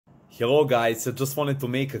Hello guys, I just wanted to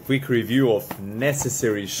make a quick review of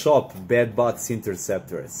Necessary Shop Bedbugs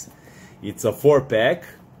Interceptors. It's a 4-pack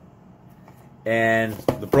and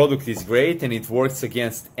the product is great and it works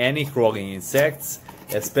against any crawling insects,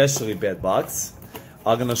 especially bedbugs.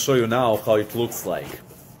 I'm gonna show you now how it looks like.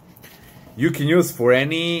 You can use for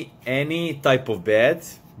any type of bed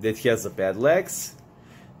that has a bed legs.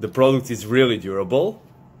 The product is really durable.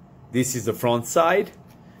 This is the front side.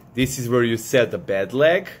 This is where you set the bed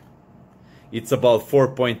leg. It's about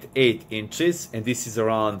 4.8 inches and this is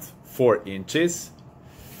around 4 inches.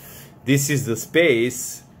 This is the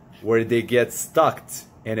space where they get stuck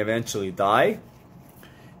and eventually die.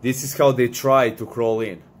 This is how they try to crawl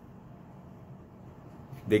in.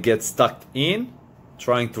 They get stuck in,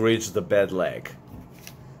 trying to reach the bed leg.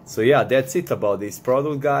 So yeah, that's it about this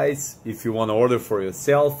product, guys. If you want to order for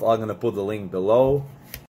yourself, I'm gonna put the link below.